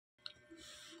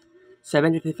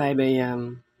7:55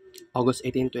 a.m. August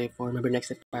 18, 2024. Remember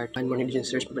next part 1 morning edition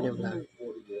search pa ba vlog?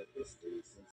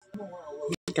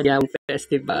 Kadayawan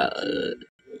Festival.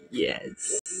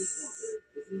 Yes.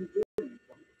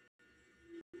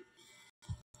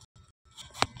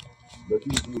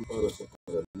 Nagiging para sa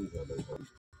karamihan ng hari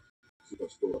si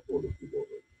Pastor Apollo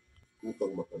Kibore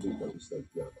upang makamit ang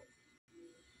istantyanan.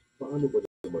 Paano ba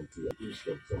naman siya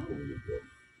instant sa komunidad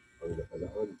ang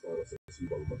nakalaan para sa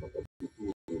simbang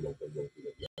makapagtuturo ng kanyang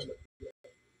pinaglalagyan?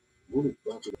 Ngunit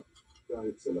bakit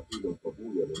kahit sa laki ng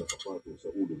pabuya na nakapatong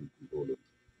sa ulo ni Kibore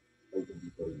ay hindi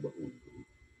pa rin mahuli?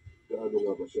 Gaano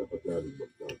nga ba siya kagaling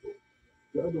magtago?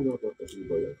 Gaano nga ba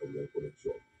kasibay ang kanyang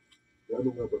koneksyon? Gaano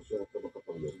nga ba siya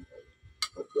kamakapangyarihan?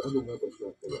 At gaano nga ba siya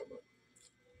kayaman?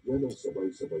 Yan ang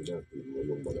sabay-sabay natin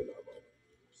ngayong malalaman.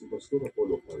 Si Pastor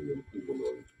Apollo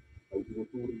Kibore ay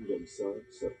tinuturing na isa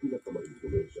sa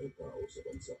pinakamainfluensyang tao sa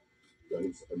bansa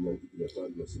dahil sa kanyang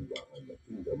itinatag na simbahan na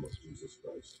Kingdom of Jesus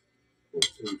Christ o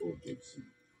KOJC.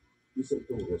 Isa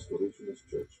itong Restorationist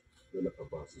Church na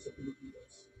nakabase sa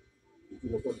Pilipinas.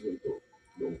 Itinatag niya ito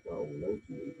noong taong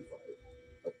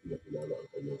 1985 at pinakilala ang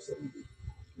kanyang sarili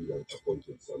bilang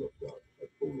appointed Son of God at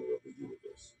owner of the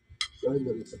universe. Dahil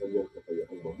na rin sa kanyang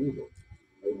kakayahang mamuno,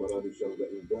 ay marami siyang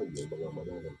naingganyang mga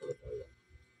mananampalataya.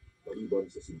 Maliban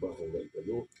sa simbahang na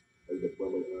itayo, ay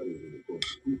nagmamayari rin itong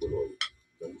si Kibore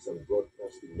ng isang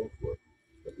broadcasting network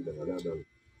na pinangalanang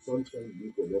Sunshine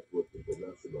Media Network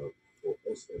International o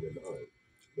SMNI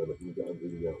na naging daan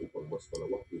rin niya upang mas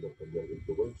palawakin ang kanyang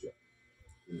impluwensya,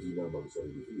 hindi lamang sa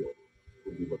relihiyon,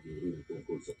 kundi maging rin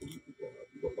tungkol sa politika at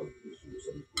iba pang issue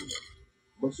sa lipunan.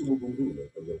 Masumubong rin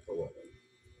ang kanyang pangalan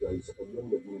dahil sa kanyang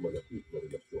naging malapit na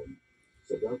relasyon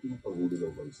sa dating Pangulo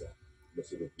ng Bansa na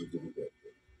si Rodrigo Duterte.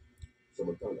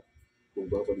 Samantala, kung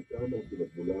babalikan ang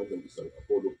pinagmulan ng isang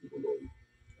Apollo Kibore,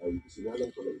 ay isinalang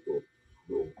pala ito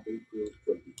noong April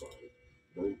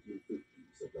 25,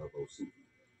 1950 sa Davao City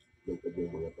ng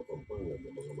kanyang mga kapampangan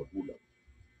ng mga magulang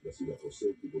na sina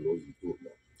Jose Kibore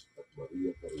Iturla at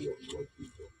Maria Carrillo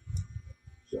Iwalpito.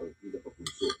 Siya ang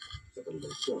pinakapunso sa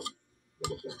kanilang siyam na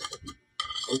magkakapatid.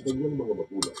 Ang kanyang mga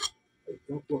magulang ay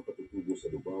kapwa katutubo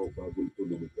sa Lubao bago ito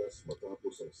lumikas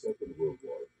matapos ang Second World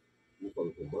War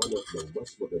upang humanap ng mas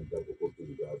magandang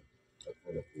oportunidad at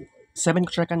hanap buhay. 7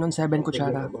 kutsara kanon, 7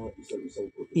 kutsara.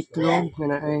 Itlog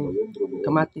na naay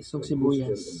kamatis o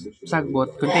sibuyas.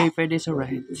 Sagbot, kung kayo pwede sa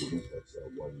right.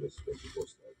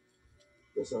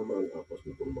 Kasama ang apat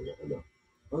nitong mga anak.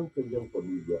 Ang kanyang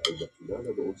pamilya ay nakilala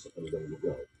noon sa kanilang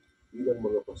lugar bilang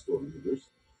mga pastor leaders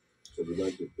sa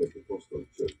United Pentecostal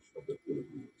Church of the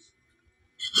Philippines.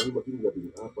 Nang maging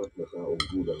 14 na taong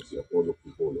gulang si Apollo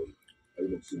Kibore, ay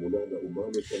nagsimula na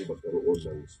umano siyang magkaroon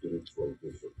ng spiritual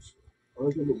visions.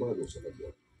 Ayon umano sa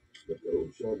kanya, nagkaroon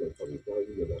siya ng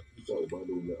pangitahin na nakita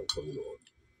umano niya ang Panginoon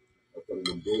at ang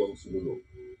mundo ang sinulog.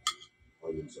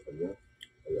 Ayon sa kanya,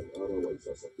 ay ang araw ay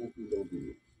sasakupin ng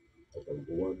dilim at ang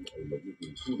buwan ay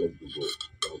magiging kulay dugo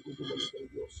bago bumalik ang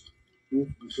Diyos. If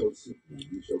you shall seek me,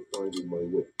 you shall find in my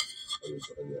way. Ayon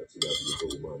sa kanya, sinabi nito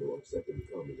umano ang second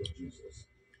coming of Jesus.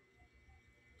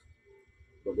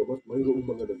 Bagamat mayroong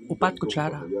mga naging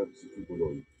pahayag si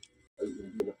Kibore, ay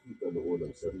hindi nakita noon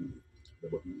ang sarili na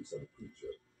maging isang preacher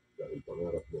dahil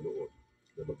pangarap na noon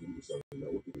na maging isang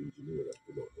nauting engineer at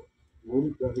piloto.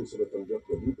 Ngunit dahil sa natanggap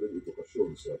na libreng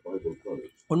edukasyon sa Bible College,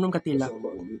 kasama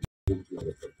ang libreng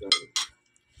na pagkain,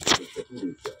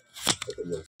 nagpatuloy siya sa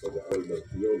kanyang pag-aaral ng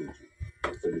theology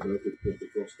sa United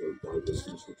Pentecostal Bible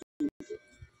Institution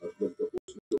at nagtapos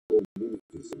noong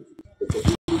ministry.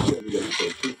 Nagpatuloy siya nilang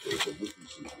isang preacher sa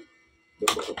UPCP na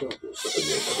makatapos sa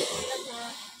kanyang pag-aaral.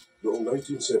 Noong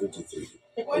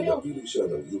 1973, ay napili siya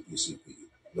ng UPCP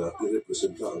na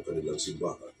irepresenta ang kanilang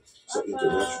simbahan sa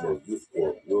International Youth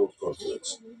Corps World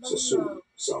Conference sa Seoul,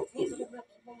 South Korea.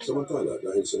 Samantala,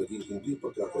 dahil sa naging hindi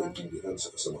pagkakaintindihan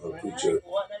sa kasamahang preacher,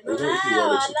 ay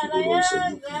naitiwalag si Kibore sa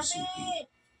UPCP.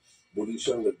 Muli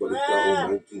siyang nagbalik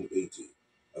taong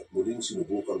 1980 at muling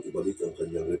sinubukang ibalik ang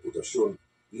kanyang reputasyon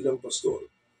bilang pastor.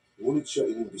 Ngunit siya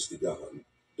inimbestigahan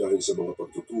dahil sa mga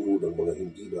pagtuturo ng mga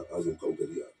hindi na ayong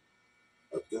kaugalian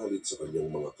at galit sa kanyang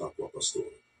mga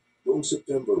kapwa-pastor. Noong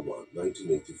September 1,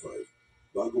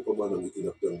 1985, bago pa man ang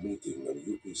itinakdang meeting ng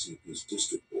UPCP's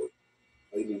District Board,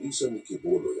 ay nilisan ni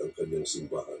Kibore ang kanyang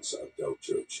simbahan sa Agdao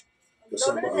Church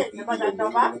kasama ang ibigan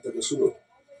ng mga tagasunod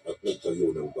at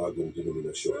nagtayo ng bagong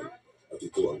denominasyon at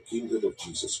ito ang Kingdom of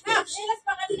Jesus Christ,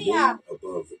 the name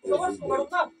above every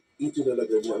name.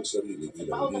 Itinalaga niya ang sarili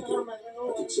bilang leader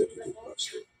at executive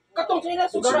pastor. Nagsimula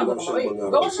siyang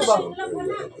mangarap sa slum area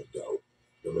ng Agdao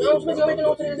na mayroong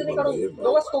lamang 15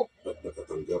 miyembro at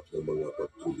nakatanggap ng mga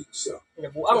pagtuliksa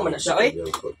Pinabuang man na siya, sa oy.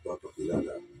 kanyang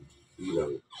pagpapakilala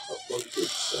bilang appointed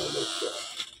son of God.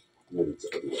 Ngunit sa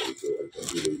kabila ito ay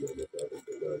patuloy na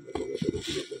nagkaramdaman ng mga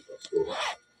talusunod ng pastor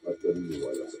at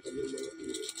naniniwala sa kanyang mga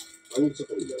turo. Ayon sa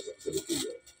kanila sa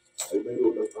kasalukuyan, ay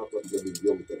mayroon ng 4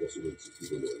 milyong tagasunod si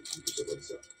Pinoy dito sa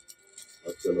bansa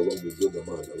at 2 milyon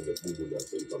naman ang nagmumula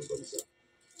sa ibang bansa.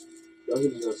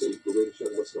 Dahil nga sa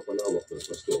impluensyang mas kapalawak ng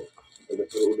pastor, ay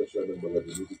nagkaroon na siya ng mga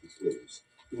divinity claims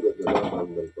tulad na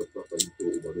lamang ng pagpapalito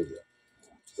umano niya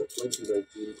sa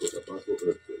 2019 Cotabato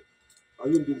earthquake.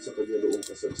 Ayon din sa kanya noong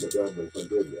kasagsagan ng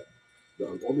pandemya na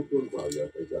ang Omicron variant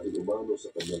ay dahil umano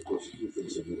sa kanyang prosecution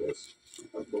sa US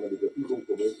at mga negatibong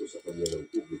komento sa kanya ng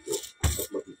publiko at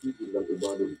makikigil ng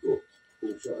umano ito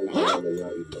kung siya ay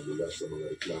malalayain na mula sa mga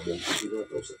reklamong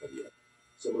itinataw sa kanya.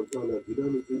 Samantala,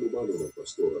 ginamit rin umano ng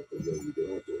pastor ang kanyang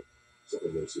liderato sa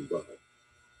kanyang simbahan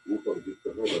upang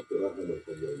diktahan at tirahan ng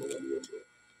kanyang mga miyembro.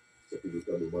 Sa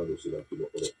pilitan umano silang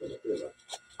pinokolekta na pera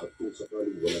at kung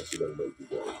sakaling wala silang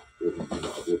maibigay o hindi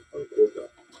naabot ang kota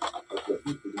at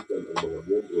napipilitan ang mga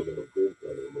miyembro na magbenta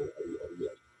ng mga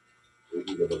ari-arian o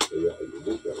di naman kaya ay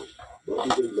umutang,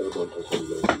 mabigay lamang ang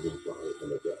kanilang pinumpaang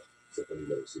halaga sa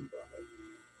kanilang simbahan.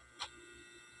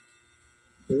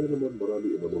 Kaya naman marami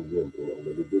umanong miyembro ang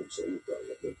nalubog sa utang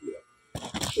at nagtiyak.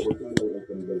 Samantalang ang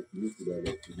kanilang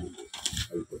kinikilalang pinuno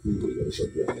ay patuloy na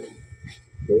napagyaman.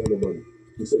 Kaya naman,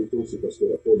 isa ito si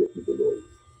Pastor Apollo Kibuloy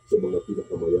sa mga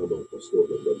pinakamayamang pastor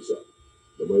ng bansa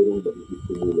na mayroong mahigit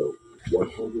kumulang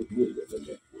 100 million na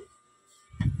net worth.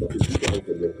 Makikita ang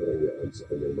kanyang karangyaan sa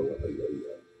kanyang mga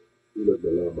ari-arian, tulad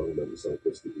na lamang ng isang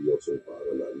prestigyosong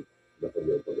paaralan na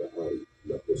kanyang pag-aari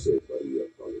na Jose Maria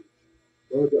College.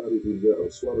 Pag-aari din niya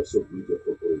ang Suarez Media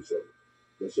Corporation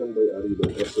na siyang may-ari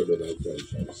ng SMNI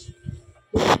franchise.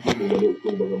 Mahigit umano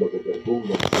itong mga magagandong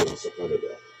mansyon sa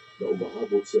Canada na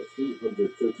umahabot sa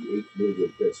 338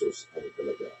 million pesos ang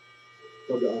halaga.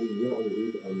 Pag-aari niya ang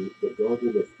rin ang The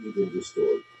Garden of Eden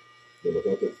Restored na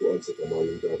matatagpuan sa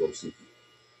Kamayong Davao City,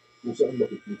 kung saan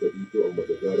makikita dito ang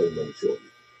magagarang mansyon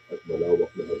at malawak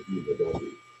na hardin na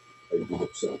dati ay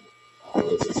binuksan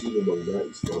para sa sino mang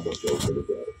nais mamasyal sa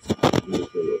lugar. Ngunit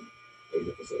ngayon ay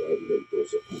nakasarado na ito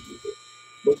sa publiko.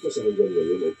 Magpas hanggang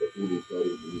ngayon ay patuloy pa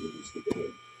rin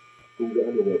iniimbestigahan kung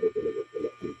gaano nga ba talaga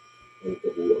kalaki ang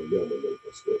kabuuang yaman ng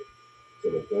pastor.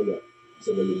 Samantala, sa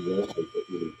ngayon nga ay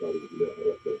patuloy pa rin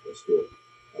inaharap ng pastor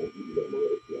ang ilang mga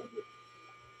reklamo.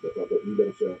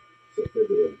 Napapabilang siya sa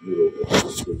Federal Bureau of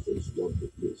Investigation's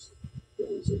wanted list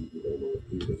dahil sa ilang mga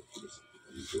criminal cases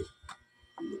dito,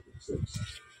 human sex,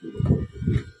 human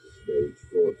trafficking, marriage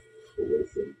fraud,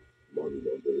 coercion, money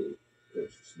laundering,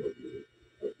 cash smuggling,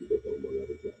 at iba pang mga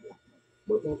reklamo.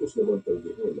 Matapos naman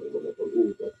tanggihan ang mga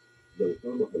pag-uutap ng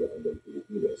pamahalaan ng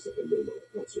Pilipinas sa kanyang mga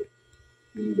kaso,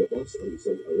 inilabas ang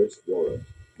isang arrest warrant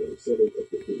ng Senate of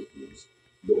the Philippines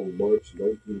noong March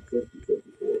 19,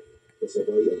 2024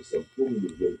 kasabay ang 10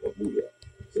 milyong pabuya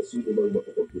sa sino mang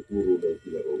makapagtuturo ng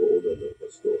kinaroroonan ng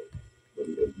pastor.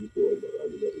 Maliban dito ay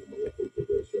marami na rin mga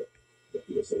kontrobersya na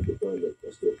pinasangkutan ng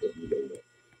pastor kabilang na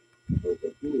ang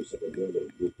pagturo sa kanya ng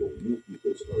grupong New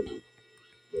People's Army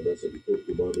na nasa likod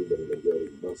umano ng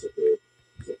nangyaring massacre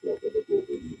sa Plata Bago,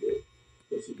 Bolivar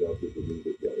na si David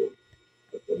Domingo Yaron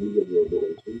at pamilya niya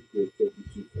noong April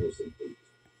 22,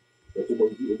 2008 na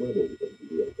tumanggi umano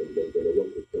ipagbili ang kanilang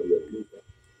 2 hektaryang lupa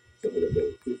sa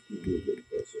halagang 50 million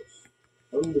pesos.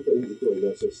 Ang lupain ito ay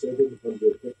nasa 700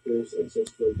 hectares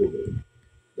ancestral domain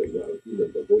na inaangkin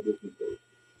ng Bagogo people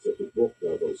sa Tubok,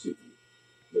 Davao City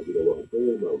na ginawang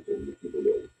Prayer Mountain ni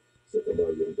Kibuloy sa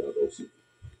Kamayong, Davao City.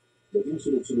 Naging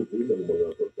sunod-sunod rin ang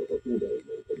mga pagpapatunay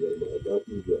ng kanyang mga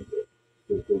dating miyembro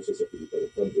tungkol sa sapilitang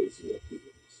fundraising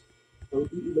activities. Ang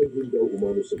iilan rin daw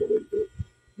umano sa mga ito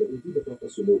na hindi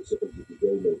nakakasunod sa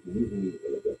pagbibigay ng hinihinging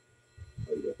halaga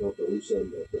ay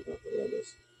napaparusan at nakakaranas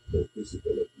ng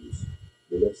physical abuse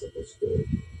mula sa pastor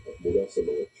at mula sa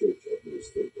mga church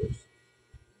administrators.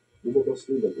 Lumabas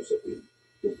rin ang usapin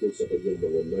tungkol sa kanyang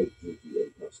mga night duty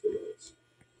and pastorals.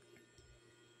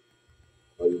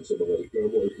 Ayon sa mga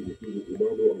reklamo ay pinipilit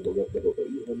umano ang mga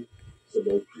kababaihan sa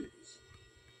night duties,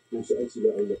 kung saan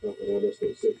sila ay nakakaranas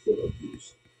ng sexual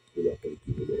abuse mula kay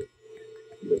Kibuloy.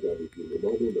 Ginagamit din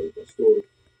umano ng pastor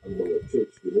ang mga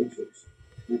church donations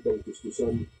upang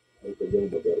tustusan ang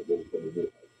kanyang magarbong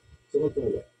pamumuhay.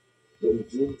 Samantala, noong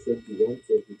June 21,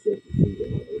 2023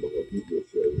 naman ang mga video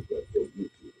sharing platform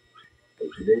YouTube ay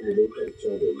kinominate ang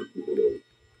channel ni Kibuloy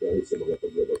dahil sa mga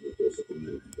paglabag nito sa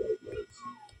community guidelines.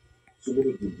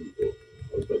 Sumunod din dito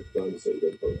ang pag-ban sa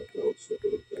ilang pang accounts na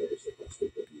konektado sa pastor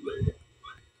kabilang na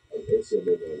ang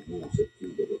SMNI News at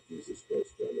Kingdom of Jesus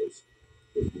Christ channels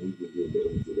ay binibigyan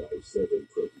noong July 7,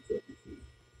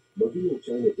 2023. Maging ang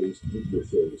Muslim-based video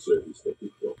sharing service na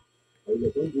TikTok ay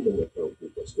nabanggo ng account ni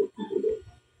Pastor Tibuloy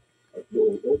at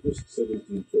noong August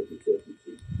 17,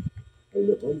 2023 ay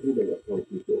nabanggo ng account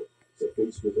nito sa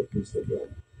Facebook at Instagram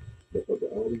na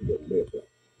pag-aari ng Meta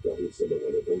dahil sa mga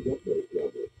natanggap na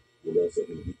reklamo mula sa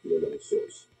hindi kilalang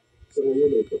source. Sa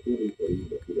ngayon ay patuloy pa rin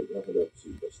na pinaghahanap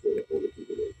si Pastor Apollo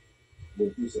Tibuloy.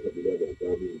 Munti sa kabila ng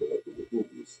daming mga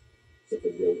tumutugis sa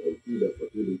kanyang ay tila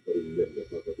patuloy pa rin niyang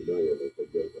napapatunayan ang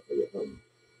kanyang kakayahan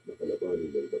na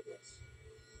kalabanin ng batas.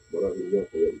 Marahil nga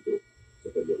kaya ito sa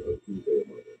kanyang angking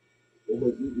kayamanan o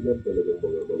may iilan talagang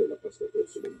mga malalakas na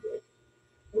personalidad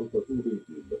ang patuloy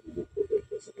din na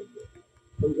pumuprotekta sa kanya.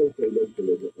 Hanggang kailan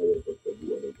kaya niya kayang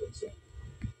pagtaguan ng bansa?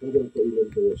 Hanggang kailan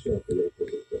kaya siya kayang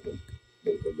protektahan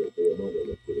ng kanyang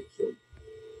kayamanan at koneksyon?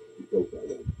 Ikaw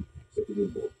kaalam, sa tingin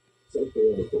mo, saan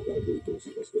kaya magpapado itong si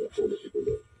Pastor Apollo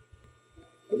Tibuloy?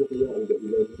 Ano kaya ang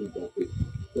dahilan kung bakit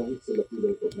kahit sa laki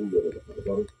ng pabuya na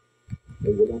nakaabang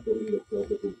ay wala pa rin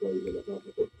nagkakatumpay na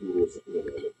nakakapagturo sa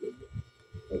pinangalagyan niya?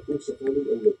 At kung sakaling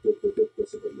ang nagpoprotekta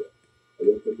sa kanya ay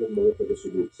ang kanyang mga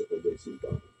tagasunod sa kanyang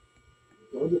simbahan,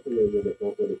 paano kaya niya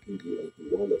napapanatili ang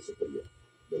tiwala sa kanya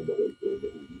ng mga ito na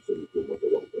hindi siya nito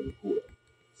magawang palikuran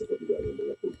sa kabila ng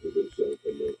mga kontrobersyang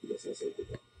kanyang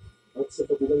pinasasangkutan? At sa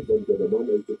kabilang banda naman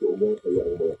ay totoo nga kaya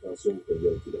ang mga kasong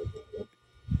kanyang tinatanggap?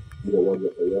 Ginawa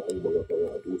niya kaya ang mga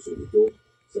pang-aabuso nito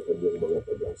sa kanyang mga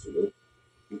tagasunod?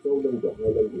 Ikaw nang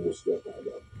bahalang umusga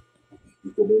kaalam.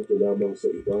 I-komento lamang sa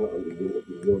iba ang inyong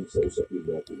opinyon sa usapin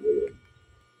natin ngayon.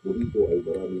 Muli po ay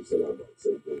maraming salamat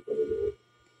sa inyong panonood.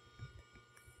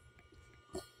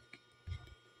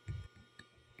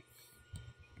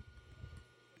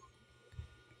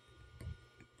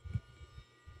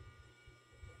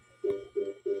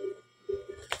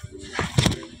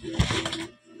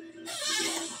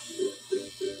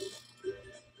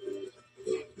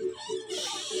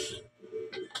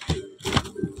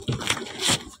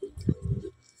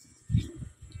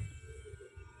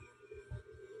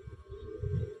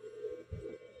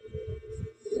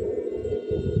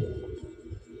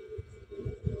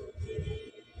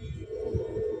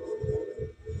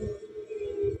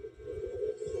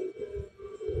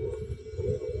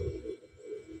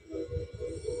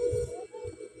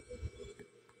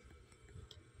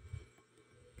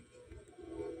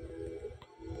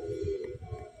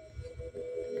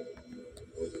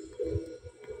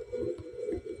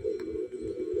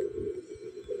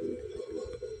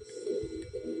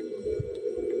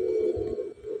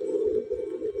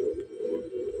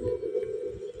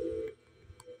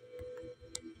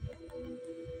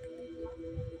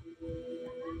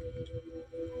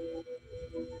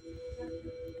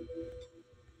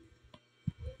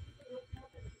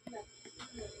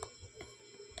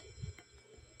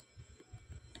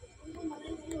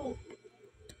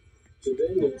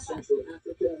 Today in Central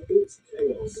Africa, it's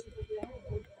chaos.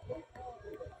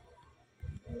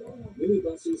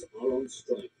 Minibuses are on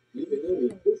strike, leaving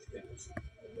only pushcars.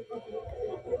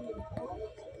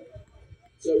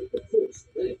 So, of course,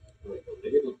 they are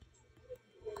divided up.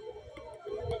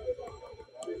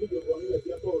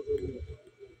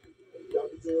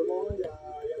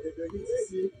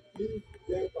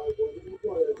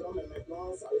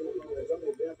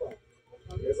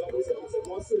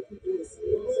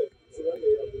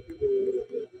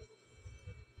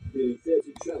 Nearly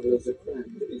 30 travellers are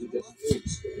crammed into just 3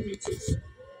 square metres.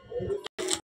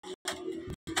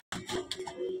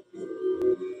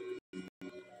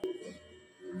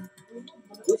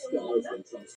 This car has been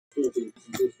transporting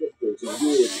passengers for 40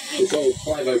 years. This old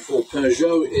 504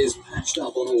 Peugeot is patched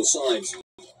up on all sides.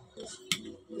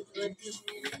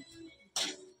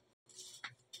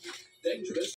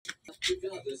 Dangerous, but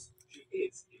regardless, she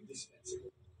is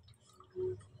indispensable.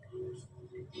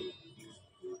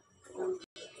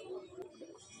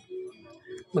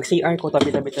 Mag-CR ko,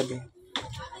 tabi.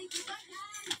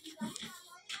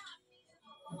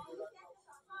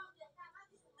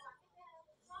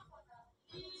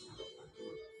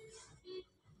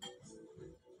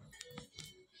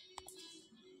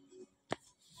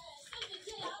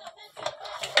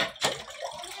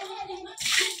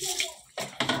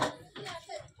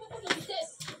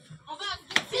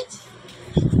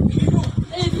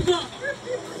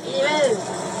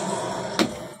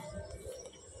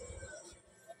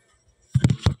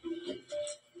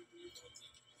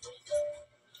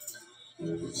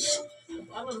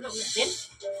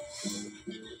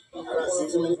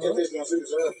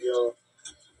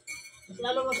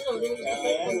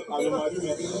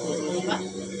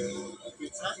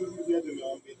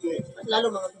 Lalo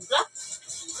mga tungkla.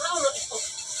 Lalo ito.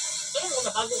 Kaya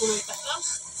mga bago ko ng itas lang.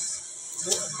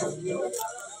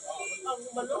 Ang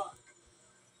malo.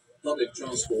 Public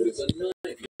transport is a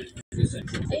nightmare in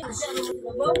central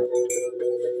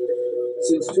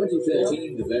Since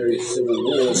 2013, the various civil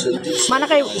wars have Mana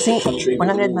kayo, the country with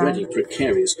an 100 na. already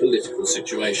precarious political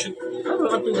situation.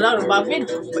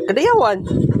 Kadayawan.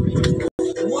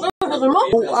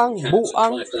 Buang.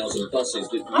 5,000 buses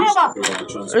that used to provide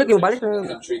transport Ulit, yung balik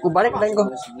na. Kubalik na ko.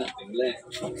 there's nothing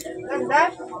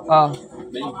left. Ah.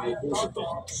 Many vehicles have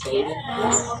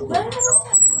been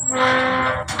stolen.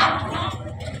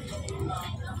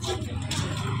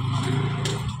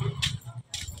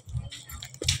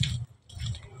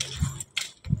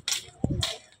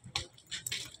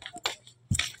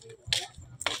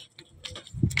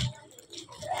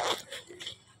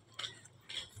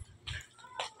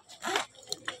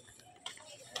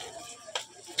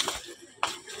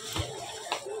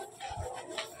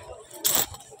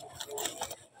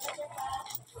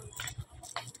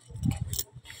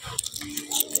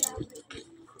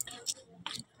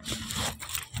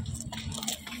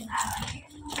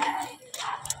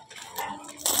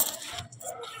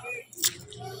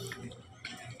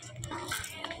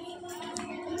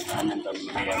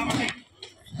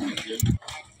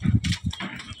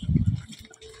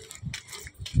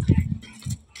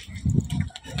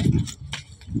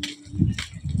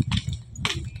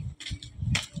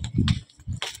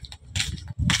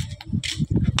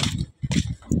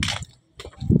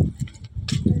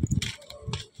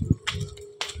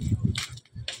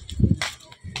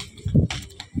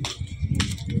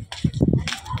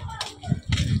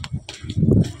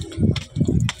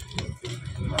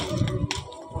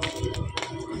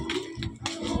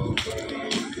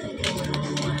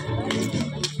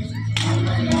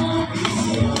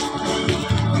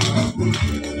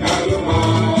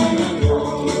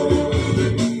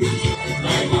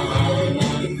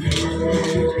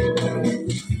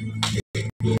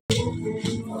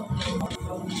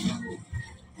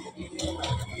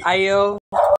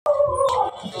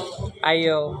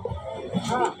 Ayaw.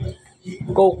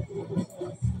 Coke.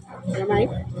 Lamay?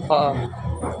 Oo.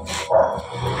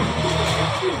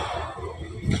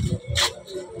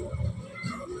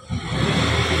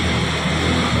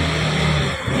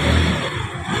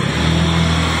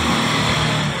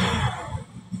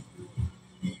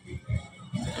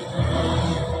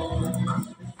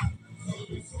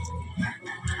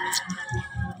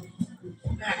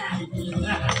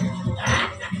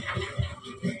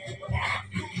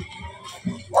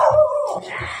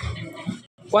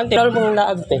 Kuwanti, lalo mong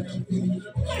laag, te.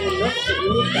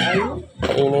 Init tayo.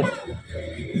 Init.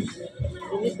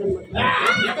 Init naman.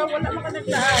 Ikaw wala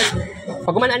makanaglaan.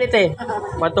 Pag kumanan te,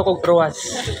 matukog ruwas.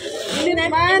 Init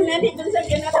naman. Init man sa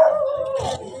ginat.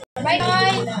 Bye,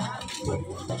 bye.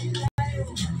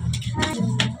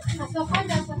 So far,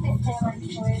 that's what it's Taiwan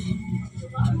for.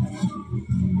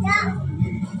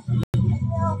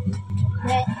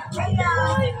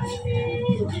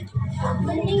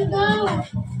 Morning, go.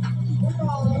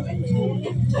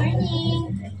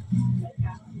 Morning.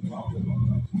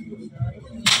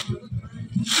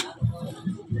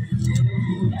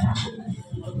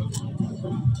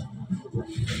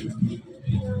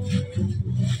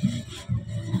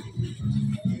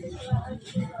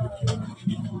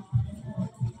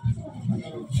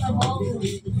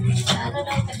 Ano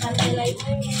daw takalay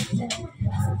mo?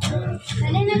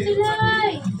 Dali na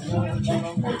July.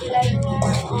 July mo.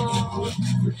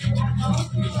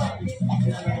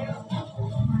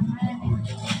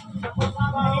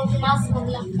 Mas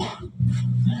maglang.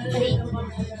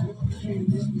 3.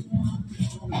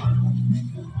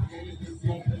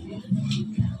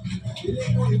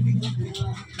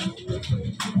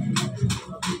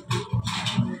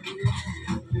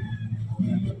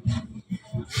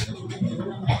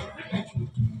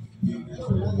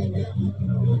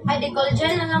 Ay, di ko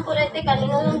dyan na lang kurete.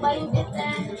 Kanino lang ba yung dito?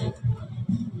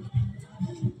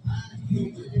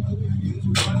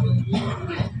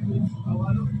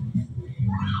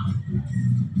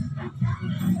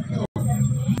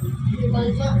 Di ko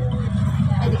dyan.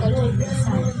 Ay, di ko lang.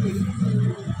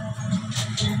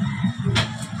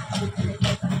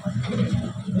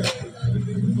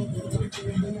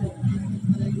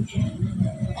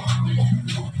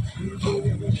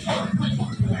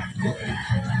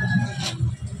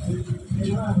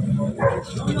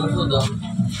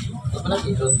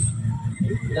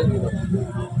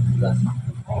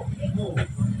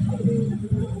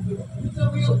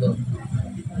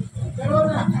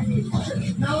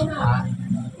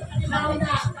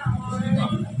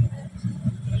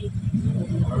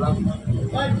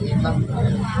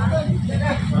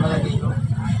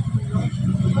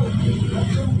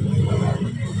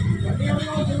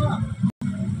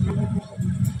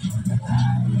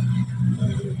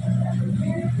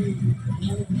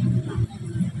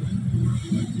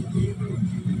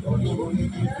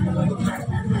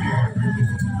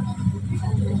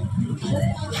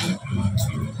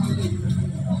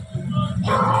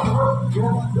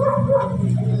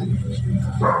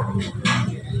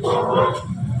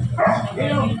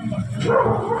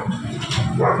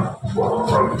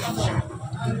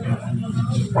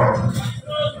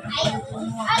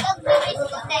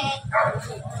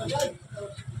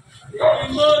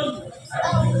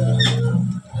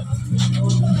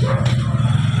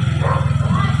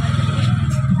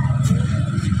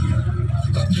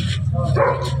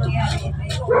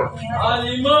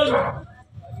 Limon!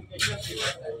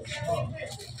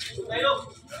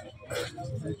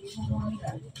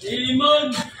 Limon!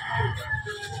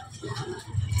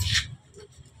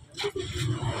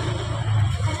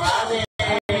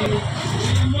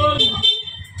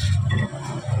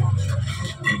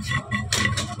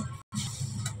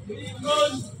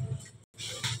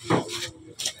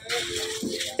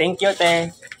 Thank you,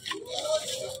 te.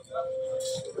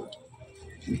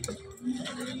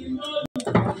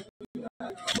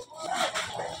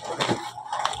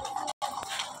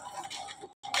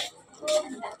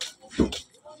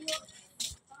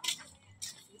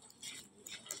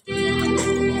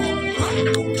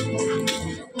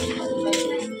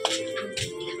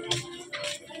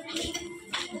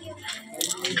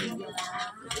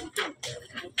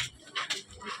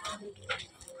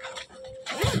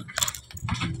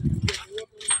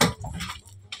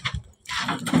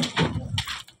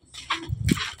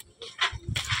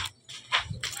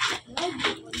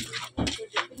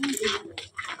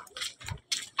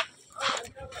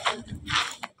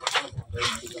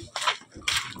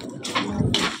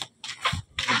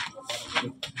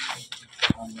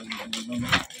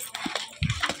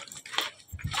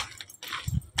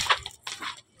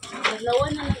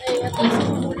 Lawan na lang ay ato sa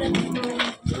ulan. Tanan.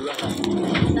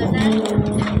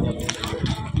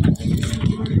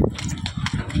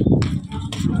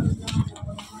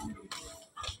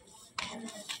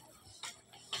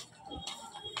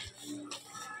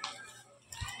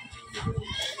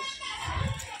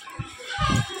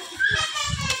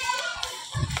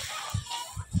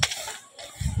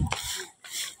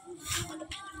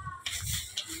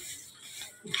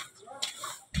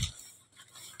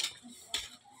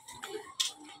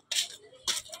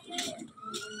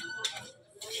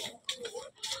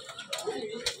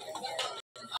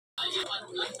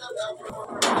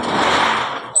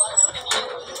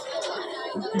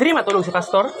 Dili matulog si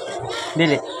Pastor?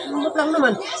 Dili. Lumot lang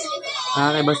naman.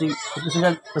 Kay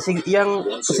basig iyang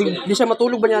basig di siya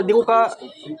matulog ba niya? Di ko ka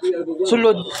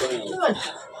sulod.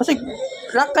 Basig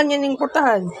rakan niya ning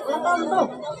portahan.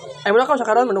 Ay wala ka sa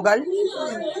karon manugal?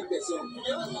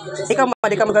 Ikaw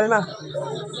di ka magal ma.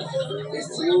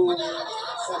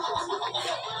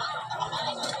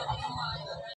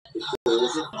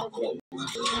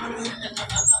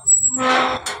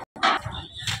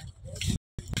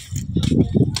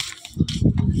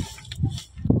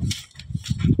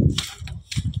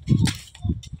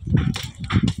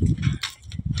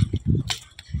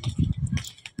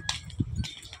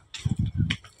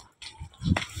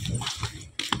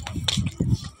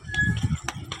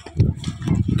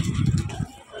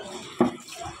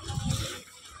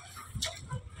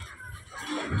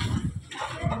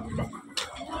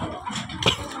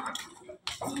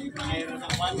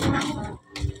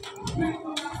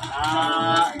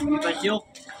 Ipasyok.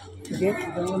 Sige,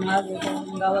 ito na ang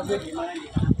gawa ko.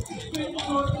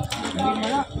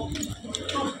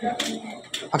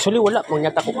 Actually wala man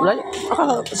yata ko wala.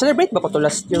 Celebrate ba ko to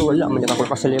last year? Wala man yata ko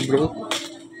ka-celebrate.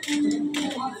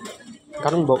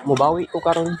 Karon mobawi ko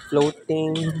karon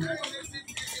floating.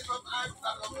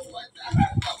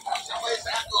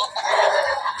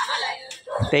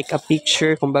 Take a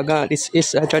picture. Kumbaga, this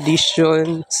is a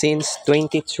tradition since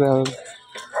 2012.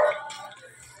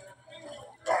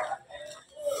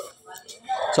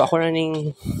 So, ako na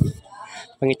ning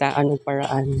pangitaan ng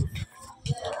paraan.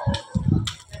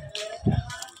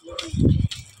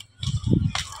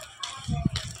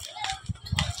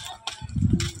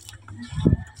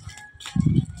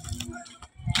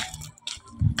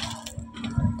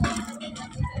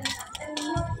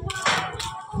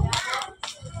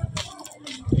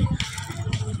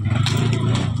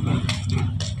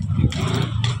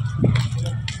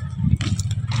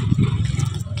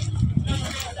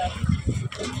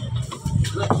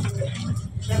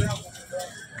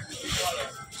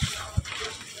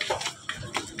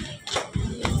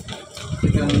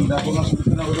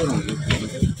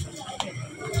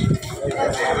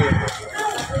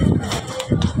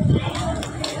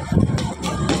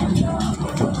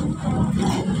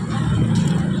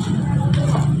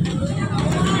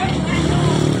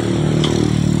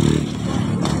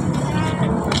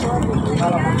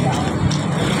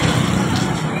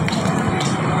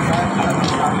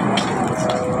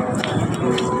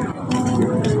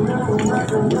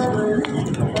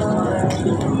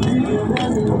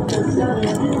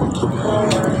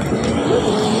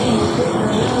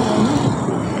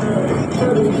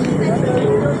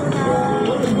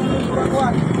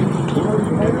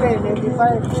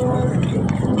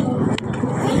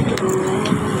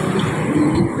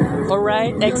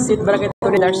 Alright, exit Barangay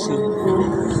Darcy.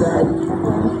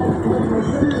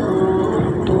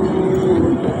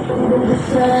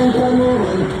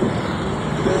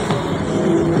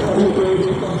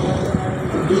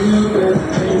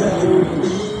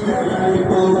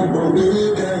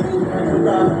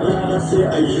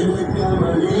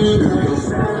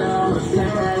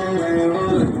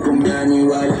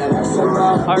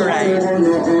 Alright.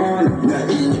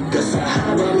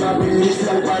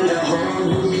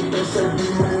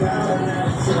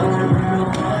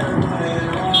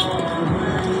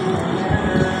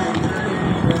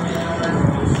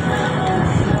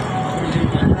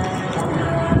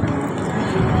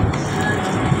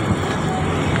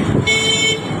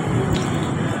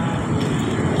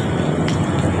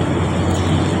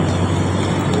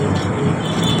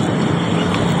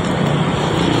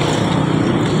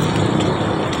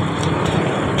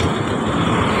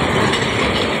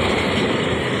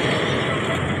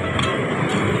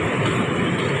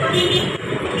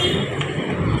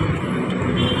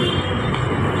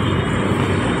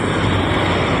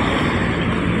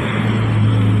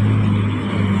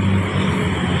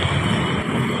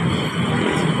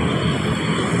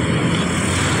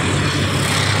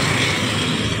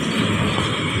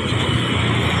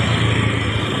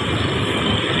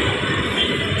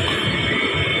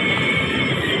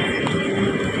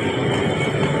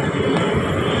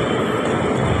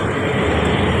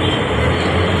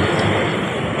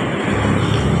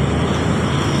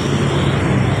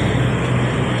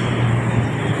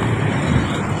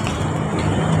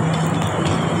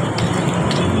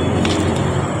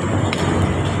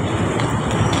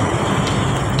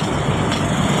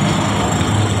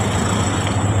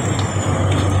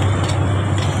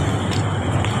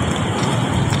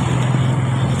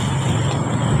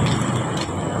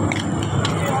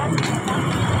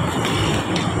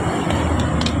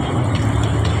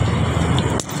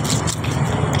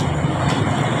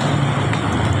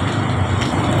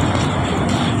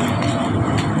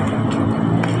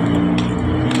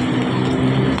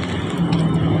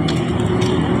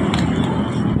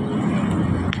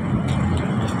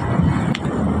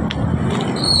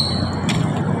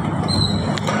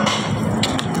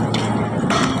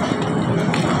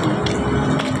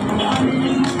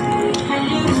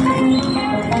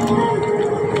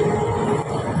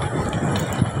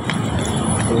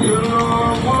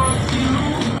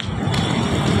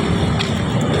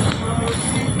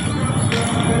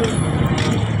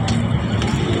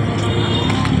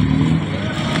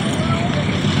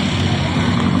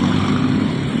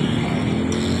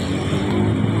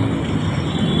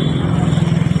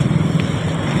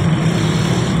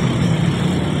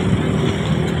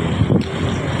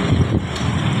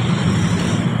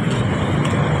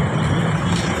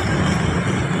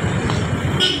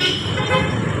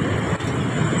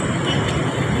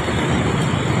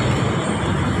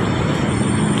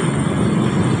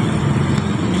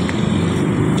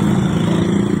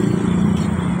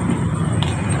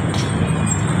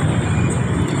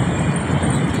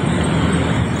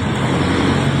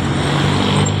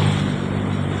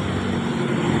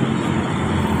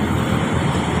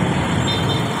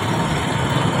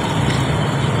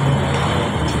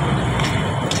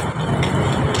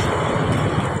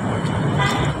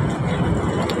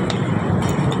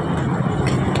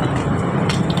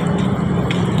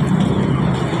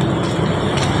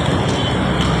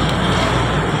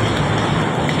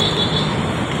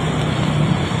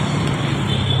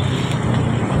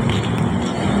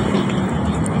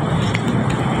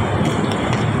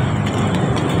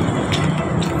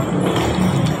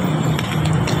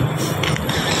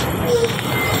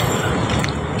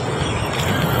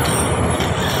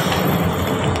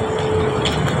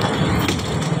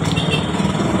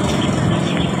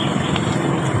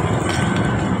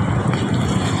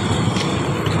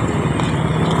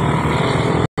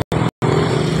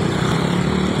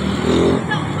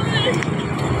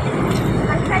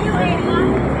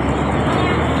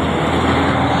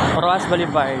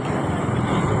 Boulevard.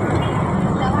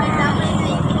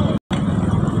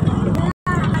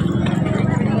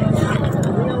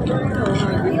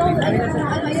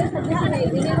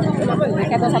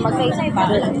 Ito sa magsaysay pa.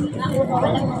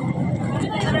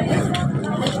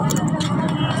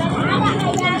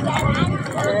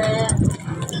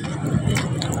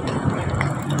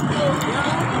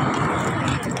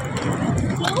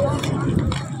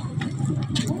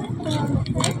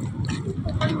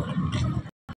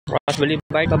 Ross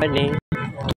Boulevard pa ba ni?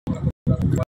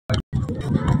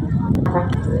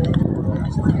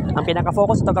 Ang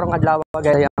pinaka-focus ito karong adlaw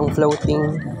gaya ang floating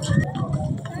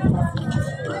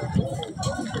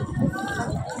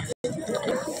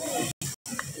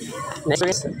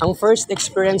Ang first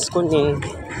experience ko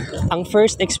ang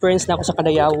first experience na ako sa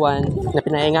Kadayawan na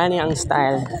pinaingani ang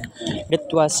style, it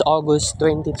was August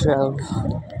 2012.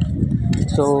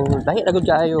 So, dahil agad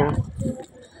kayo.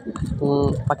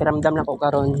 Pakiramdam na ko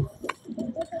karon.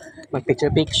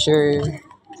 Mag-picture,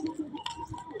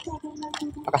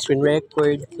 paka-screen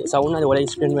record. Sa una, wala yung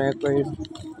screen record.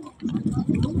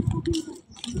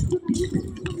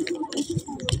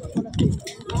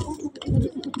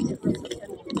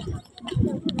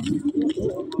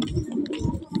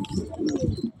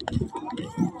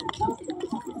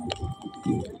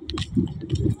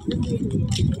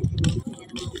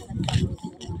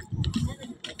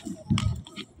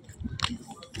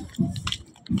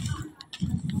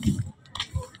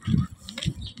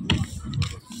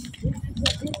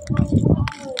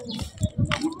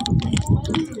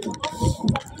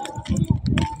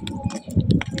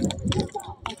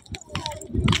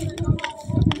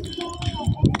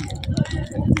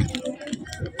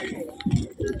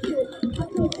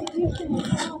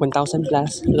 $1,000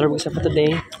 plus. Lord, for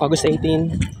today, August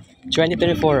 18,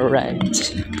 2024, right?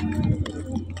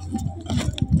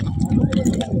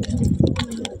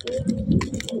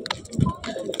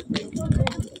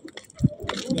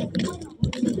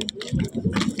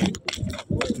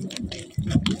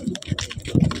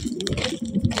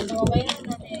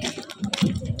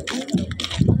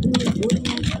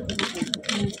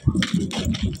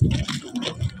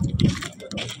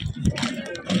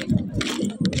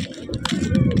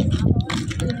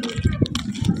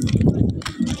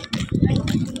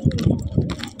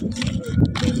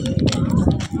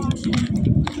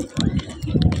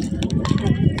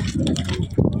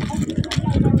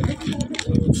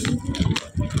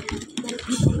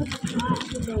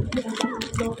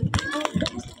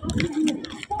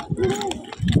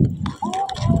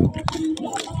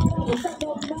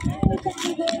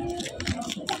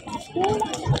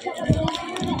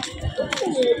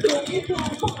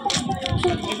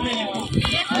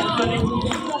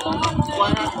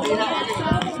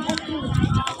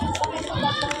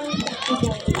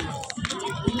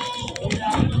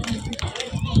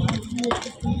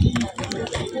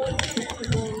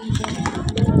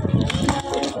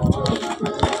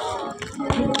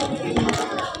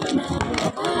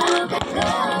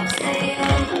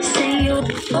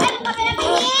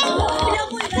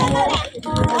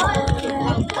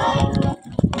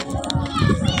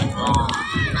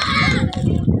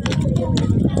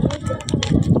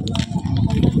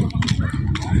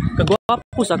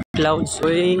 Kagwapo sa clouds,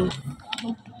 oy.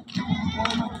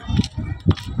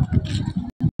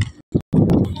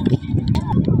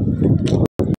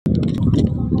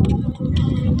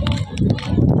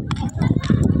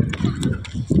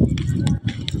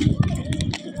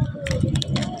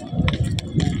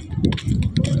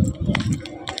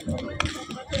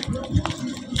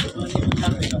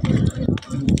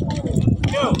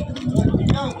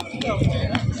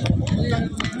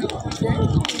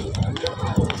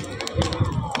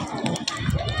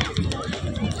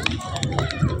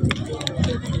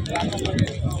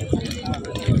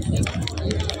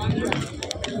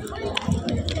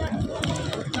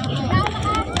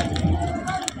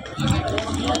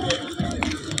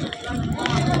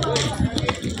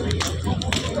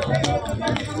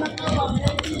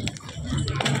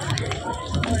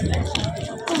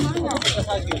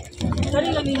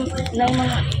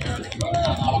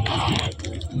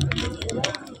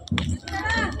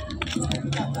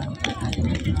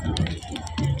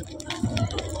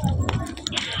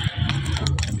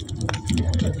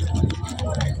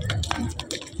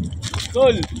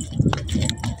 Gol!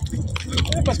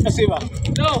 Ano pas-pasiba?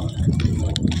 No!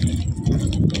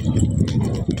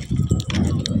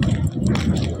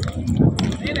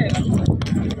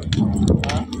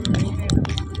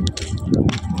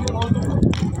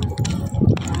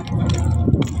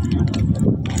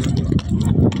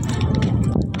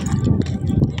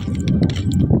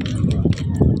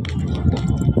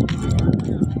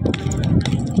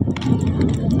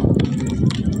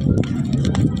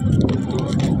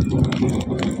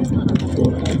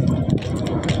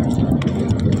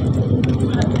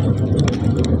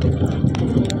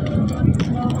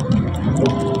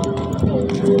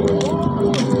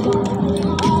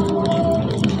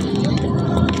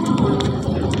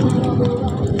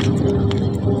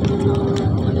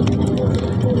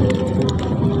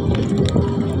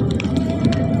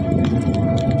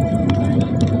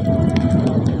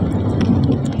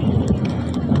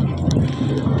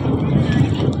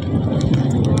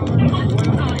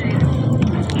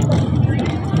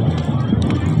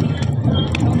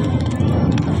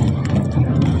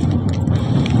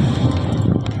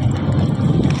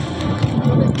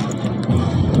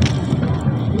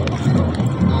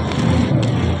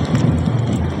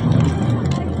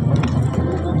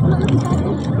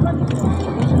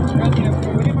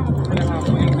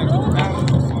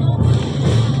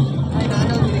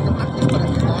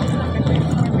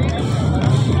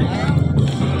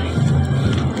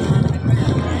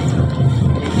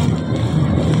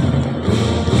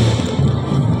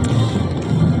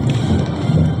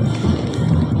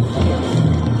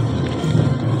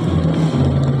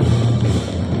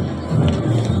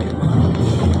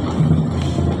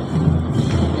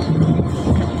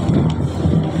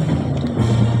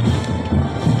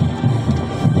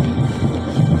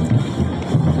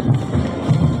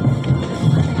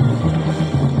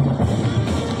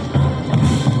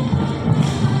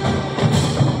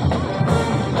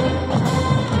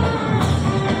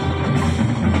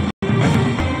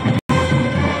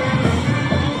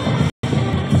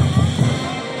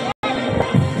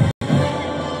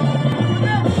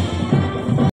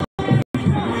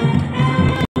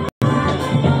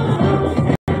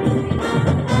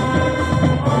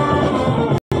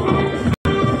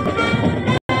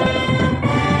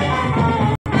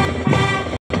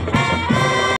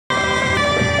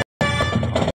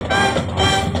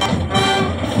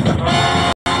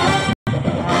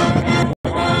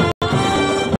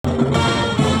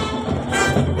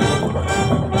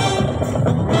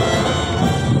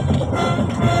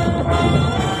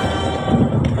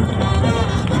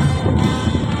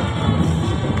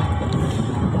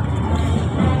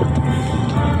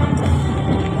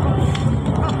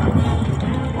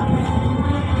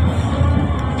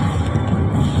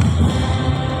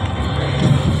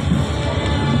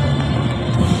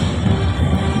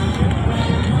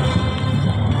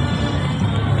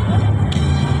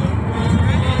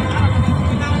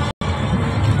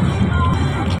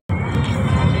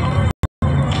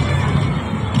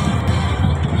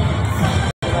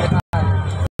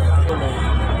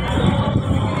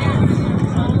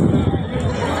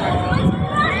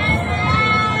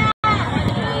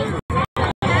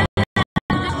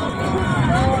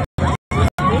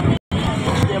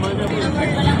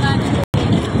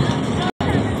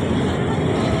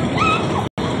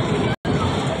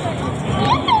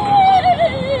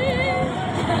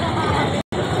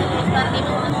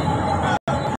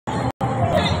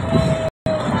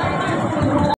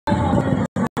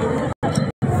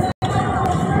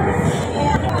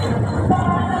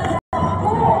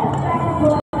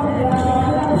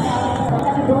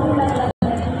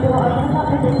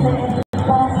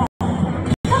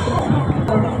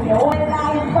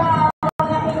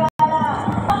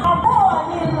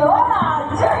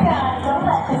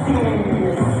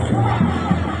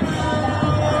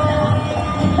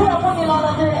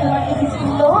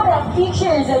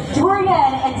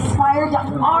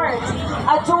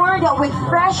 adorned with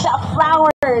fresh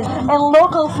flowers and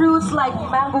local fruits like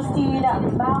mangosteen,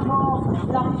 mango,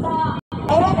 langka,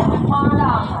 and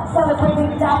mara,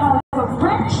 celebrating Davao's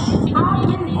rich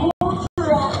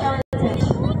agricultural heritage.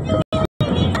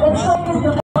 It showcases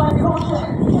the foreign culture,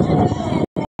 tradition,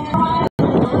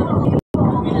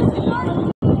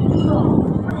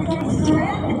 and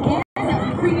strength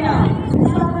and freedom.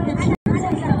 Some of the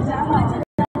traditions of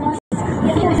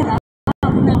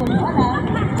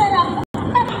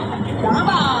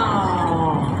Davao.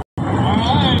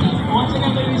 Once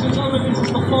again, ladies and gentlemen, this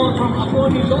is the floor from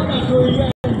Aponi Dona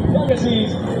Durian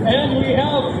Legacies. And we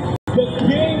have the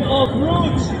king of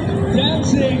roots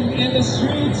dancing in the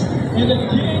streets and the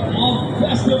king of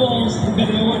festivals, the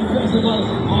Kadayawan Festival.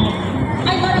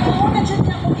 Ay, para po na dyan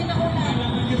na po kinauna.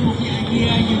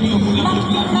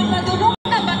 Magmadulong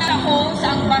na ba na ako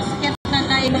sa ang basket na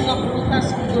na mga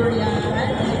prutas ng durian?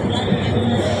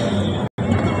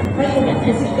 Ay,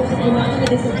 kasi kumain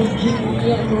na sa Beijing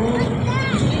niya, no?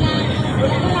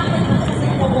 Wala na lang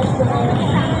ako sa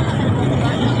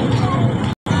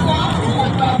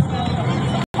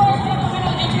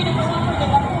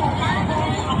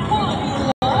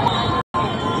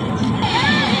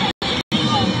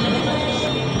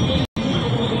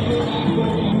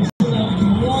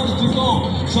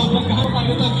So nagkaroon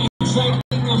tayo ng exciting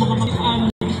na mga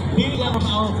makitaan, hindi lang from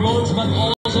our floats but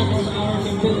also from our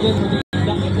contingent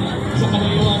sa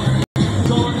Kadayawan.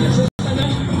 So nasa na,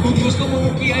 kung gusto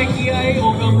mo kiyay-kiyay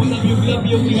o kamulang yung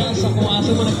diha sa kung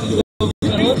asa mo nagtulog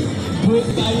karon, buwit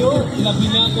tayo,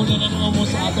 labi na kung nananaw mo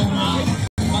sa atong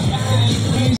mag-attend.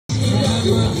 Please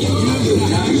remember, use the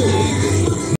hashtag,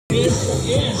 this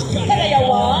is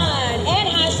Kadayawan and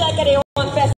hashtag Kadayawan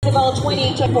Festival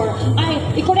 2024. Ay,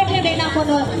 i-correct lang din ako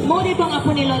no, mo dito ang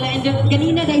apo ni Lola and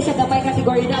ganina dahil sa gamay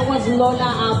category, that was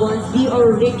Lola Abons, the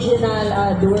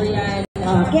original durian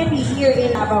candy here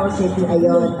in Davao City.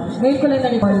 Ayun. Ngayon ko lang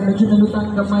naniwala, medyo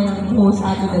nalutang gamay ang host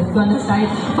atin at gonna side.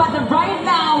 But right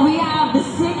now, we have the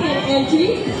second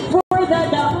entry for the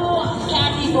Davao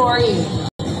category.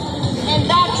 And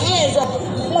that is,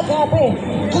 lagape,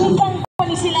 kitang ko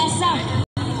ni sila sa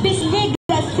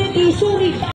Bisliga City,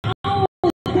 Surigao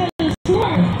del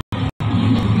Sur.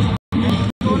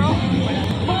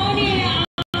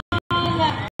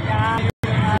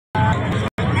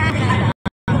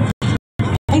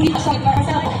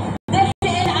 This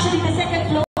is actually the second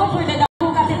floor for the Davao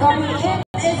category. It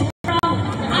is from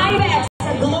IBEX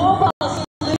Global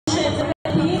Solutions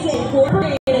Philippines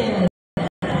Incorporated.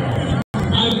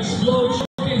 IBEX Global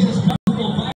showcases beautiful,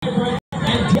 vibrant,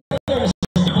 and diverse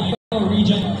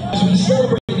region as we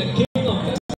celebrate the King of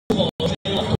Festivals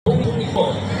in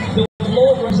 2024. The floor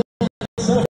represents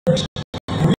celebration,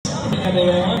 recent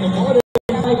Kadayawan, the modern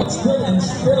life, but still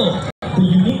instill the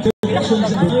unique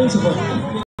traditions and lines of our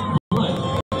blood.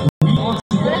 We are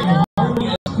together harmony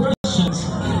as Christians.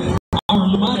 Our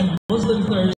Luman and Muslim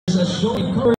players are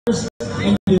showing colors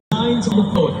and designs on the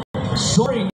float,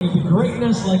 soaring with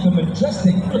greatness like a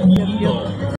majestic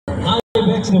eagle.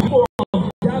 IBEX, the people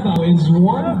of Davao, is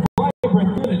one vibrant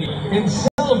community in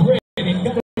celebrating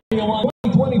Kadayawan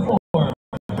 2024.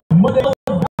 Manila,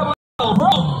 Davao,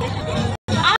 bro!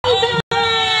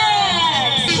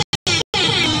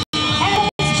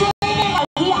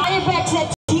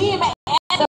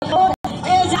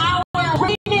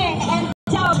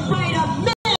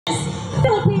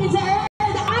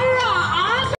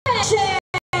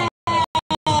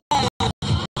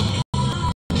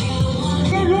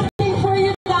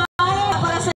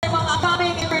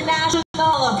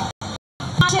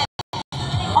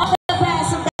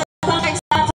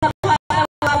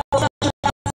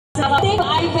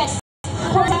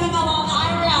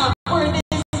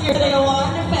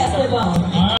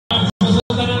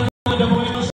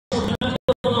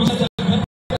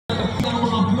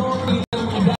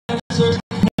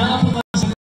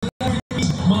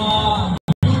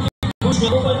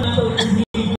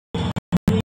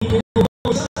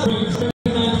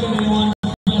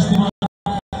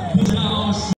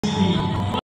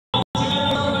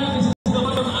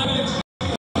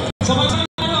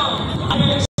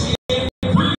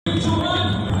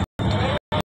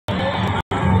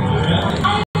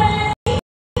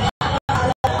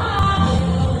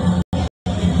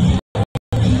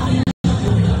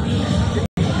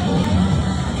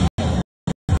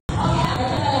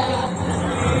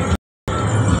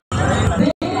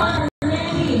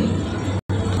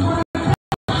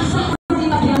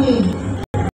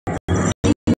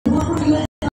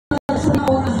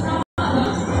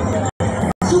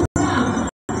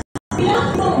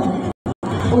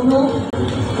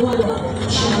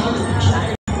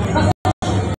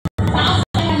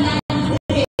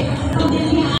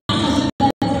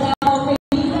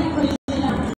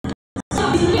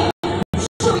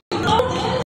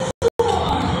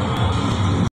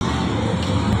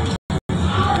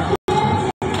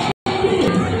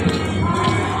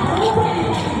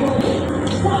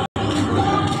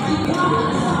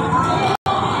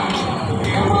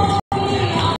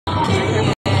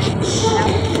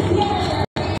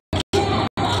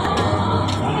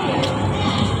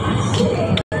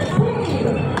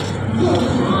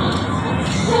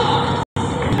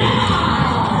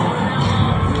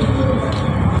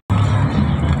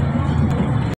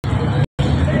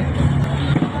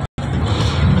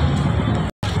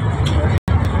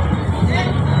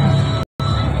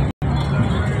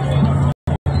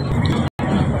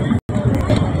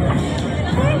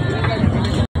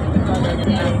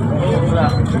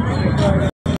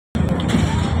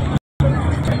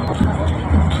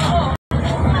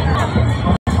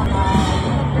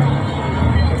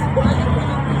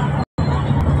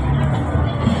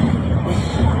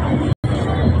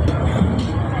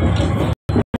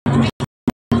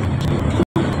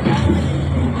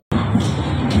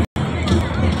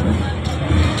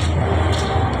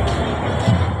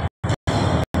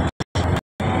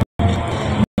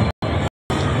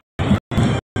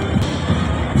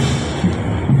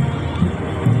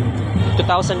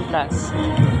 2,000 plus.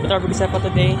 Ito our pag-isa po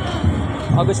today,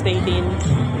 August 18,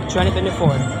 2024.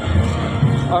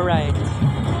 Alright.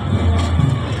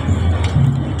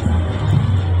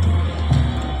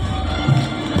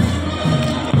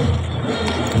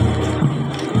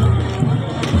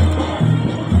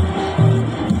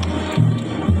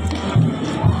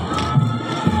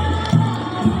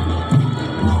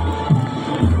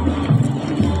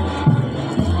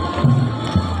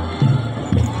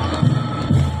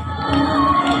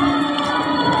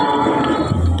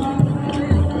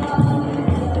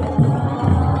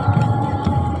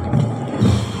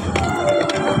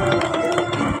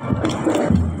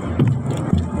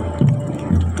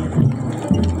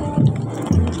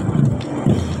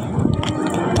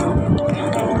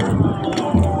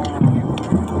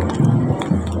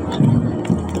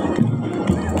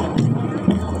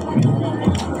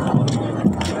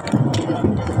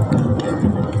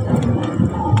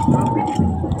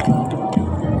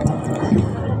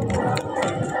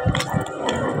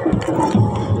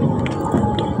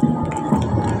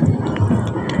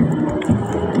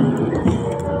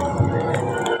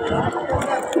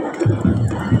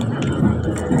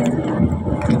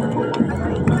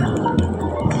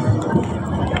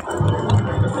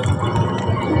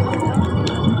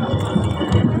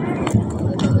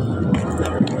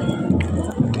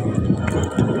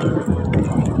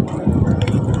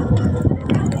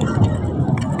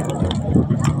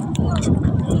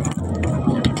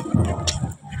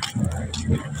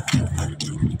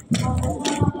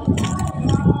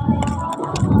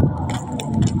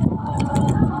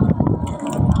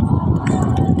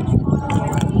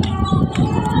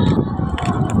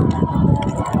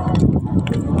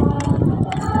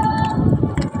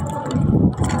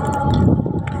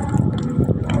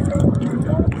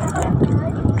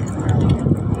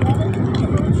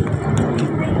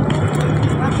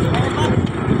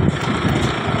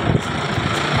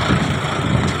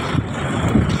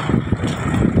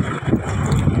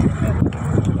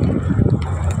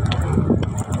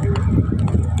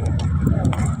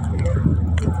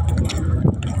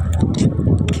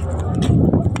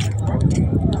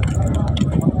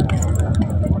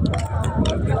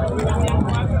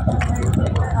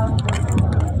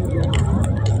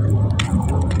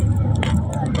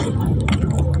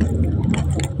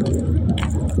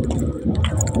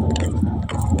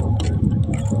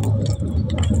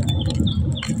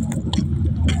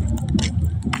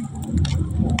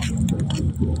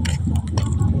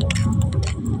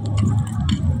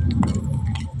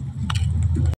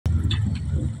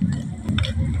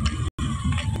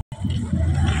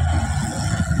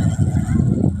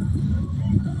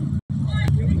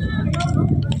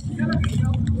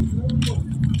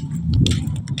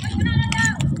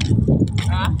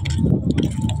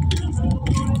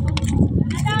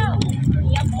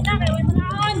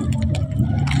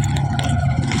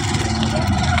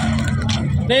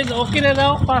 Then, okay na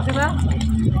daw. Pasi na.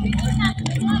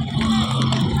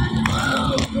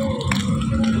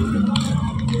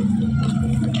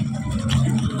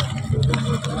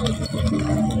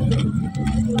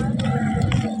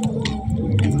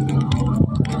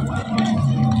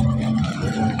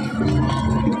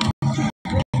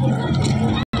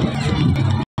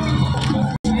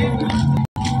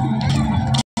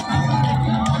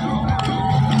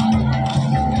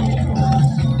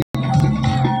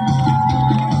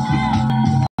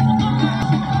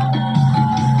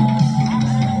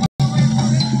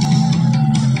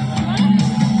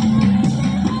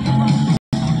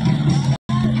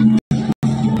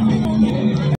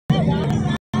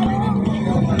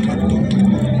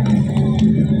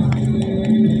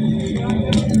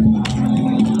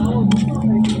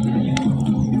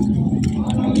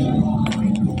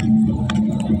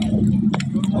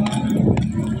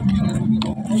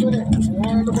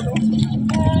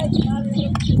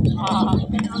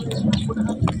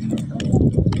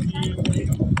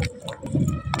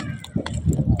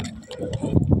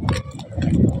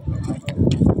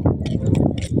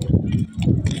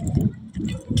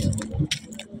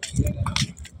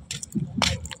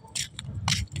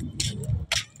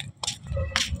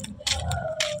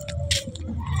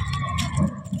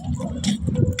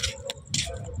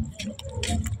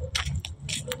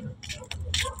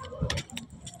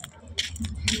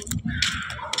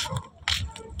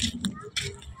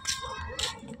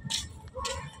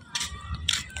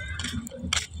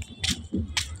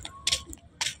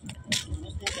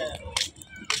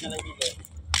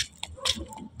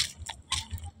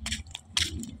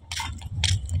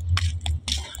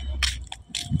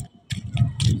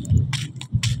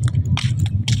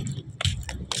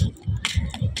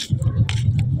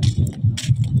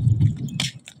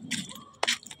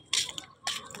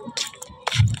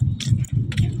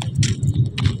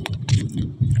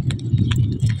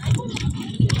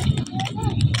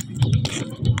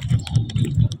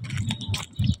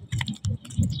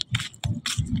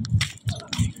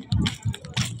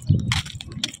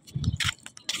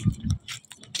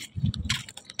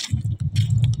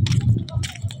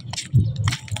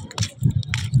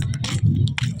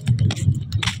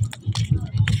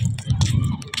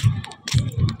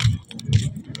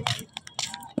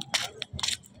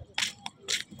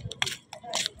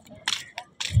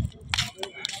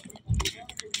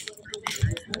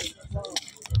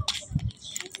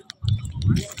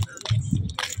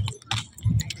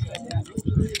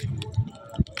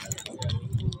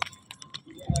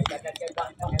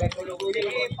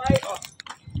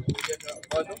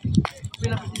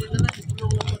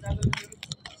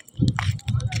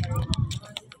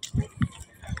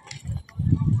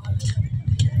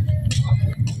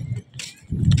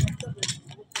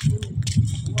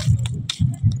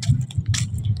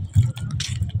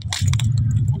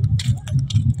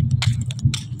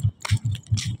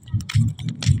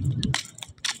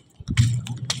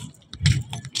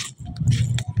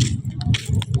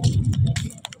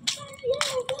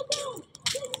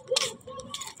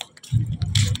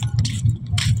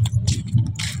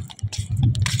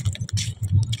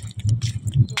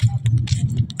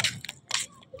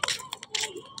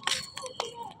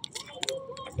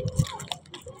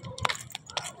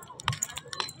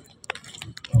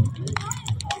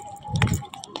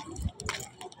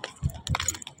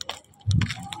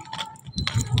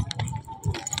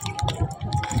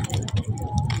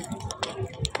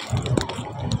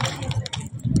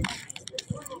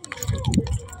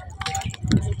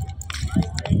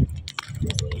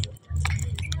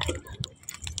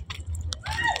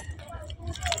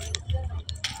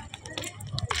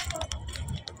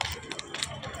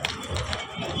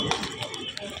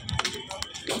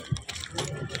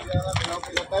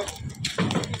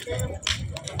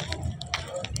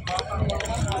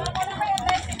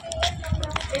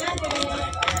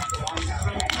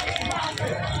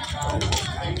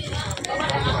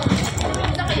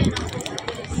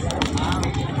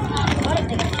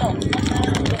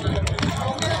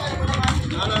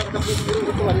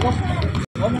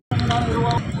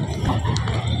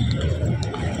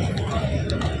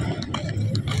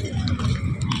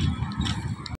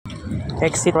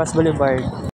 Exit Ross Boulevard.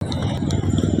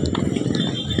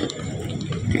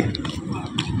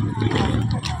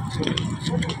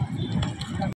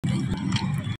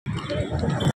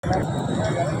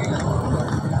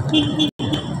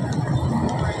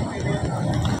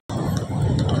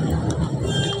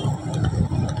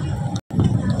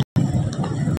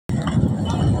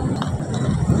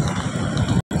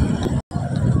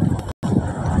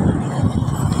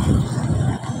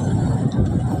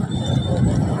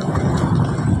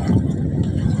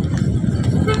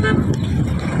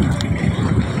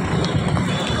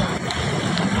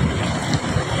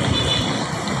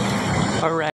 All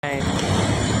right.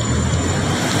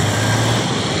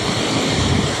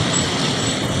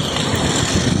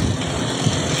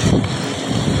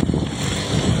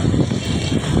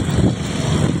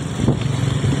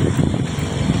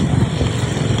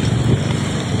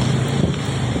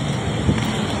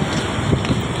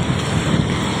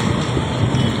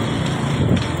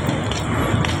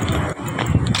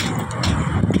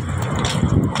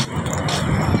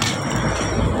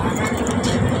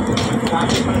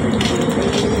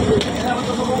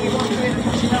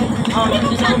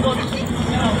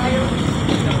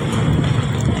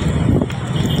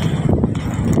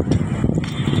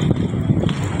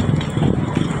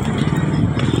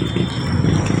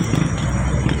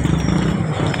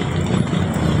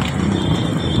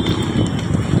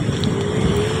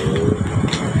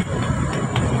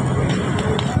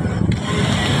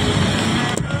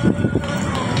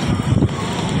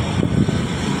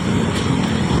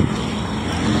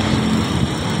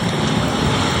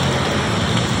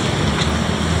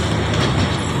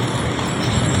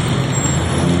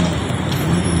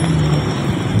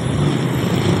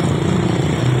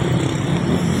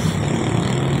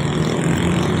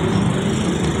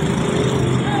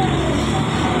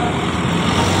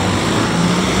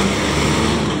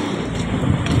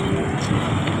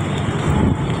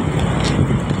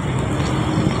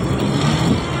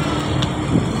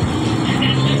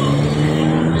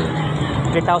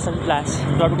 Plus,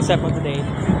 Global Exception today,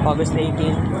 August 18,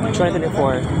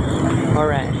 2024.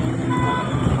 Alright.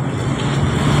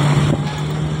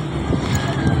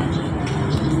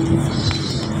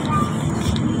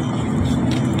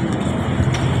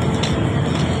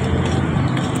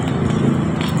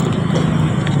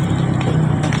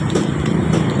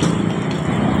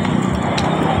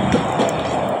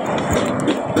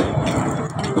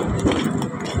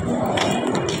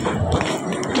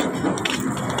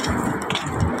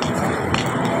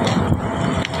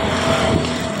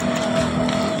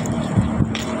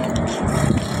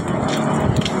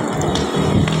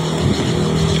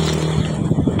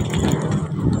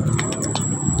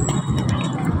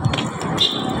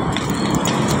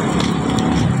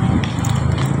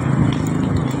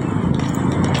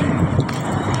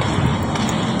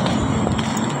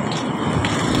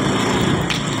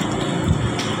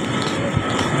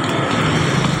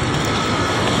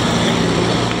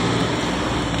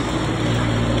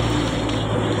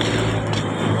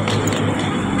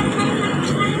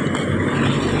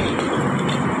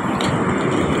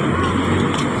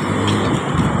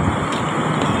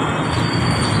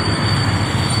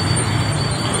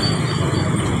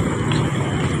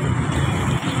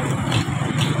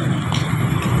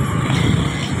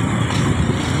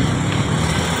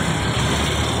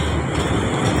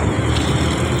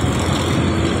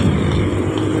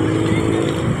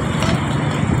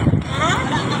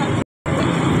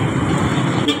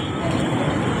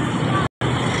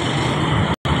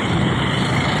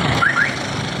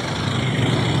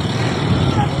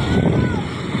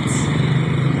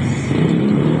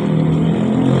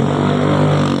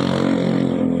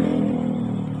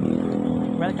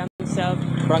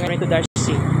 Barangay to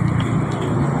Darcy.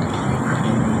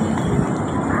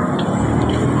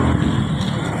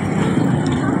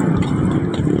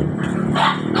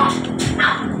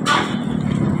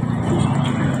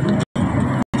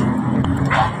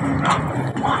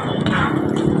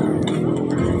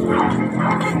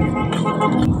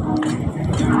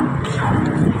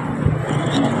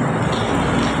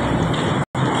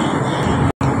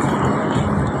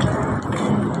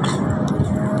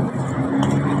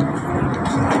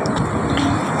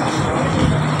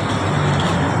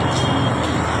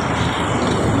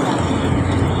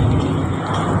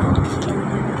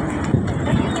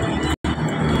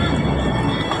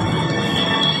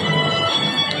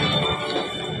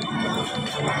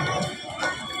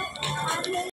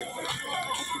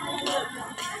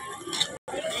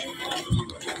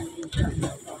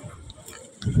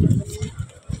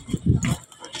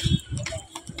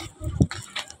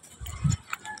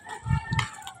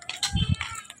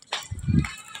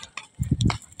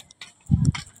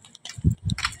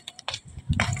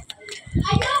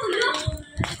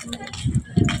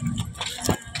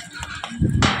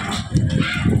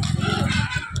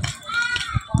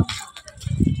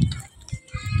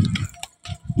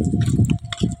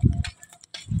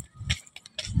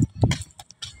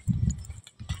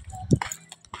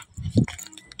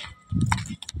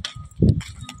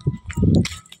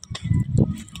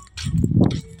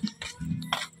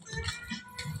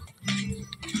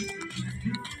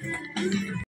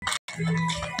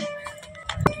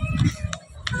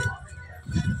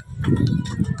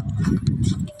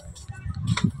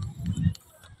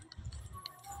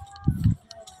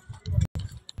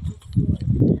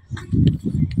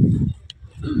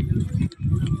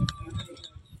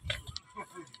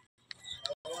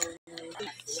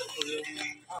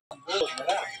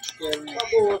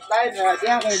 Tayo na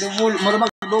siya kay dumul,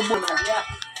 marumag dumul na siya.